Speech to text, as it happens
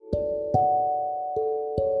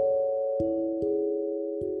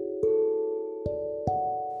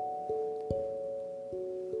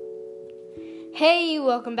Hey,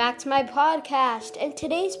 welcome back to my podcast, and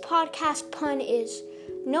today's podcast pun is,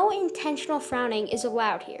 no intentional frowning is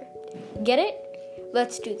allowed here. Get it?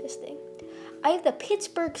 Let's do this thing. I have the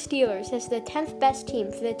Pittsburgh Steelers as the 10th best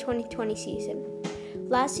team for the 2020 season.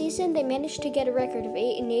 Last season, they managed to get a record of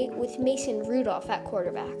 8-8 with Mason Rudolph at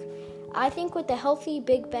quarterback. I think with the healthy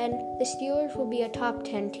Big Ben, the Steelers will be a top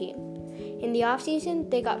 10 team. In the offseason,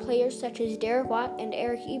 they got players such as Derek Watt and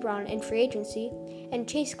Eric Ebron in free agency, and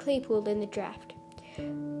Chase Claypool in the draft.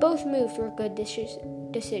 Both moves were good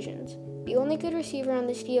decisions. The only good receiver on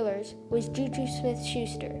the Steelers was Juju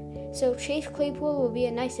Smith-Schuster, so Chase Claypool will be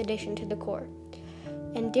a nice addition to the core.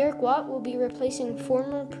 And Derek Watt will be replacing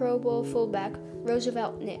former Pro Bowl fullback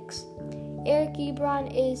Roosevelt Nix. Eric Ebron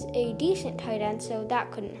is a decent tight end, so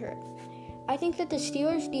that couldn't hurt. I think that the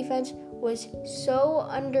Steelers' defense was so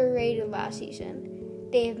underrated last season.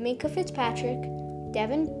 They have Minkah Fitzpatrick,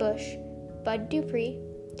 Devin Bush, Bud Dupree,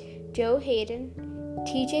 Joe Hayden,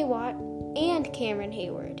 TJ Watt, and Cameron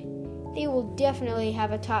Hayward. They will definitely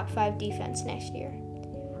have a top 5 defense next year.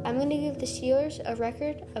 I'm going to give the Steelers a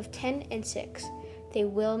record of 10-6. They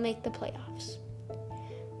will make the playoffs.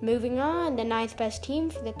 Moving on, the 9th best team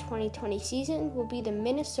for the 2020 season will be the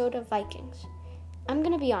Minnesota Vikings. I'm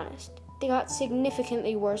going to be honest, they got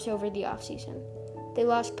significantly worse over the offseason. They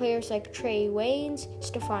lost players like Trey Waynes,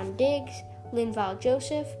 Stephon Diggs, Linval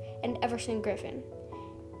Joseph, and Everson Griffin.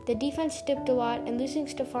 The defense dipped a lot, and losing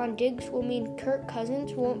Stephon Diggs will mean Kirk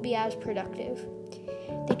Cousins won't be as productive.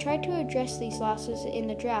 They tried to address these losses in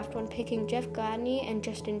the draft when picking Jeff Gladney and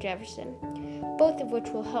Justin Jefferson, both of which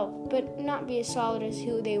will help, but not be as solid as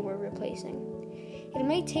who they were replacing. It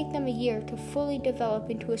may take them a year to fully develop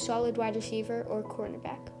into a solid wide receiver or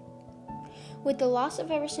cornerback. With the loss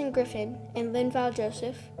of Everson Griffin and Linval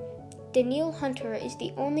Joseph, Danielle Hunter is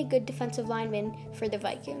the only good defensive lineman for the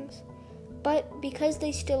Vikings. But because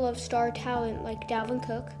they still have star talent like Dalvin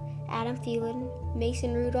Cook, Adam Thielen,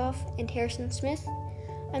 Mason Rudolph, and Harrison Smith,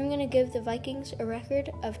 I'm going to give the Vikings a record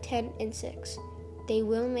of 10-6. They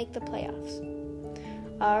will make the playoffs.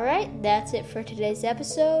 Alright, that's it for today's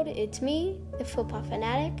episode. It's me, the Football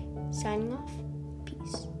Fanatic, signing off.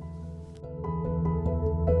 Peace.